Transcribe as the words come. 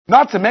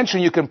Not to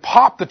mention you can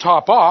pop the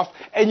top off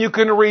and you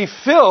can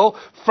refill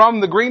from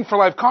the Green for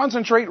Life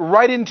concentrate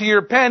right into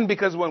your pen,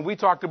 because when we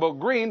talked about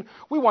green,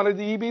 we wanted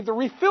the EB to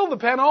refill the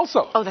pen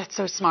also. Oh, that's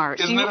so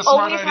smart. Isn't so that a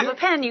smart always idea? have a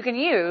pen you can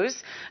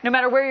use no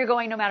matter where you're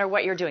going, no matter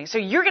what you're doing. So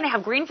you're going to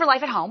have Green for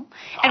Life at home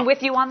and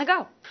with you on the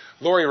go.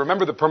 Lori,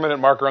 remember the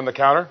permanent marker on the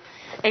counter?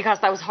 Because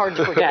that was hard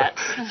to forget.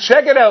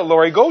 Check it out,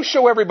 Lori. Go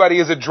show everybody.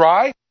 Is it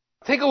dry?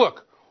 Take a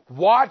look.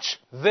 Watch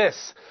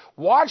this.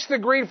 Watch the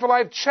Green for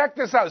Life. Check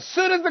this out. As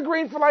soon as the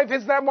Green for Life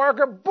hits that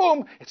marker,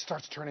 boom, it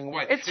starts turning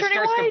white. It starts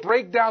to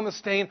break down the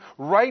stain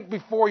right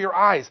before your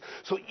eyes.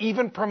 So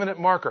even permanent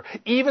marker,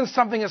 even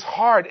something as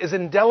hard as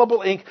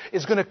indelible ink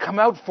is going to come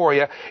out for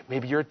you.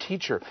 Maybe you're a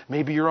teacher.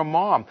 Maybe you're a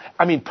mom.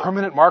 I mean,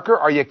 permanent marker?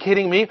 Are you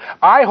kidding me?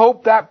 I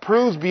hope that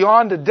proves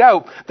beyond a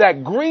doubt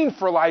that Green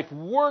for Life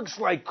works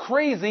like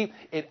crazy.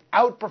 It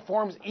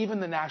outperforms even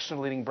the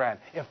national leading brand.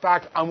 In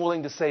fact, I'm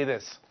willing to say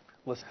this.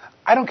 Listen,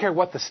 I don't care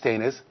what the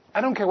stain is.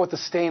 I don't care what the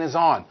stain is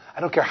on.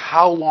 I don't care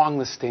how long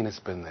the stain has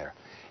been there.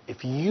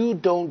 If you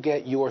don't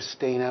get your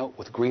stain out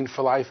with Green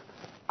for Life,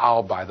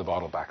 I'll buy the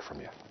bottle back from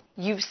you.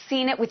 You've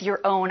seen it with your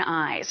own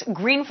eyes.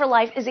 Green for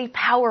Life is a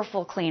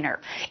powerful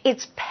cleaner.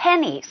 It's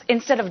pennies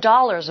instead of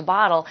dollars a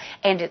bottle,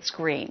 and it's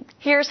green.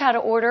 Here's how to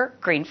order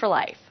Green for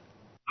Life.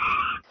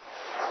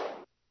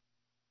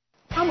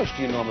 How much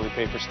do you normally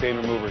pay for stain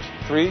removers?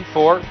 $3,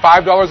 $4,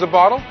 $5 a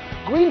bottle?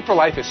 Green for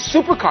Life is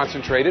super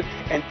concentrated,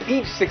 and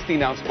each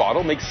 16-ounce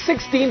bottle makes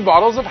 16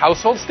 bottles of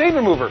household stain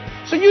remover.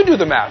 So you do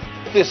the math.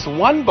 This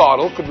one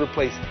bottle could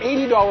replace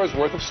 $80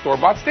 worth of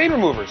store-bought stain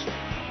removers.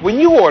 When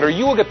you order,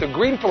 you will get the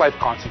Green for Life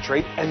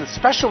concentrate and the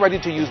special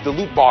ready-to-use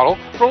dilute bottle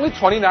for only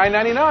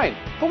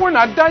 $29.99. But we're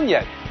not done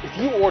yet. If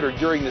you order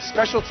during this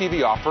special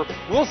TV offer,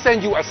 we'll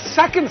send you a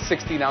second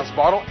 16-ounce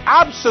bottle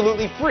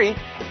absolutely free,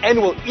 and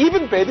we'll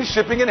even pay the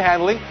shipping and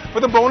handling for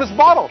the bonus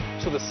bottle.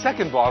 So the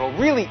second bottle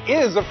really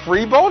is a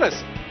free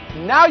bonus.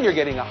 Now you're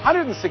getting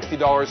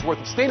 $160 worth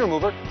of stain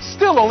remover,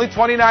 still only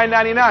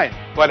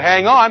 $29.99. But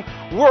hang on,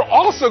 we're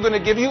also going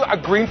to give you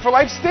a Green for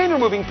Life stain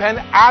removing pen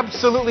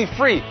absolutely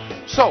free.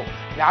 So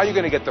now you're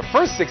going to get the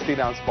first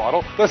 16-ounce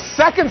bottle, the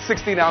second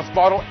 16-ounce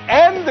bottle,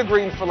 and the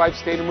Green for Life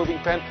stain removing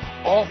pen,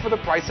 all for the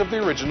price of the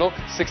original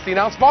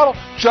 16-ounce bottle,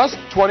 just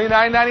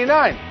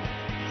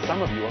 $29.99.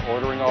 Some of you are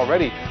ordering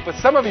already, but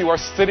some of you are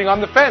sitting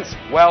on the fence.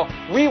 Well,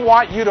 we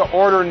want you to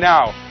order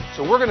now.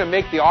 So we're going to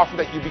make the offer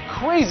that you'd be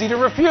crazy to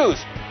refuse.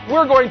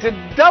 We're going to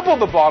double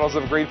the bottles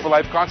of Green for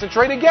Life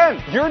concentrate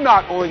again. You're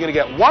not only going to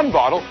get one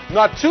bottle,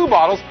 not two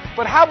bottles,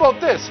 but how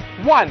about this?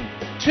 1,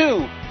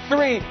 2,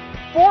 3,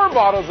 4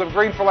 bottles of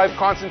Green for Life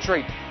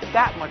concentrate.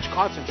 That much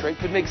concentrate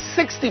could make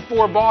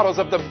 64 bottles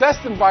of the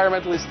best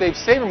environmentally safe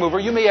stain remover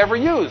you may ever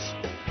use.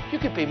 You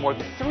could pay more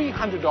than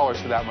 $300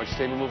 for that much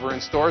stain remover in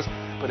stores,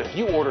 but if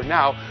you order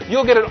now,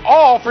 you'll get it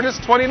all for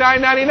just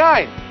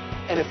 $29.99.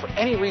 And if for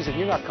any reason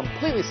you're not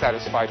completely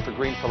satisfied for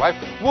Green for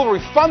Life, we'll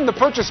refund the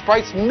purchase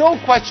price, no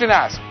question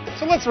asked.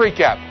 So let's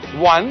recap.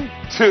 1,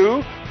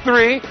 2,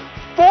 3,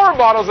 4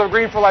 bottles of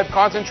Green for Life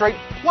concentrate,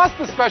 plus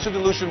the special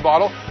dilution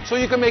bottle, so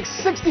you can make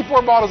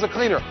 64 bottles of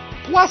cleaner,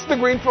 plus the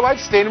Green for Life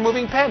stain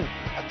removing pen.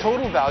 A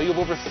total value of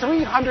over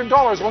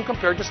 $300 when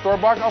compared to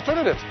store-bought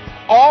alternatives.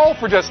 All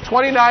for just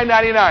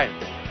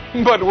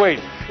 $29.99. But wait,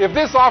 if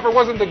this offer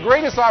wasn't the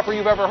greatest offer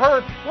you've ever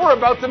heard, we're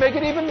about to make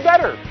it even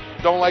better.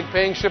 Don't like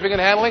paying shipping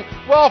and handling?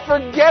 Well,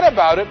 forget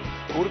about it.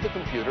 Go to the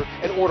computer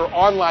and order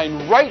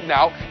online right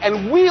now,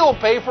 and we'll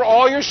pay for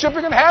all your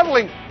shipping and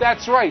handling.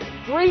 That's right,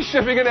 free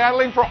shipping and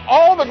handling for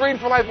all the Green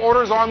for Life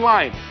orders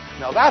online.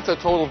 Now that's a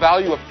total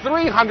value of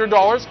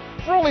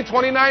 $300 for only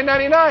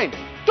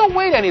 $29.99. Don't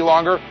wait any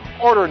longer.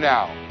 Order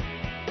now.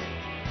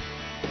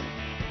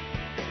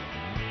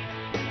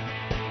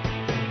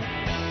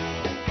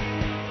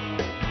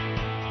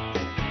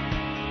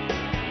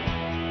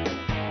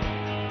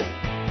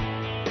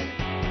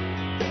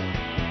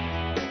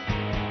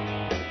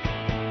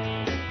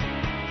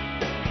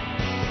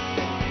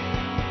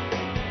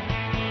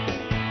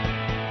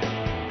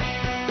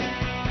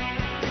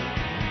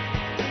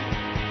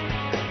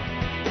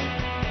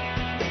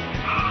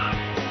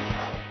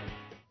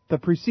 The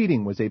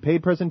preceding was a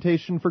paid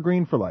presentation for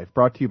Green for Life,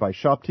 brought to you by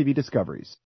Shop TV Discoveries.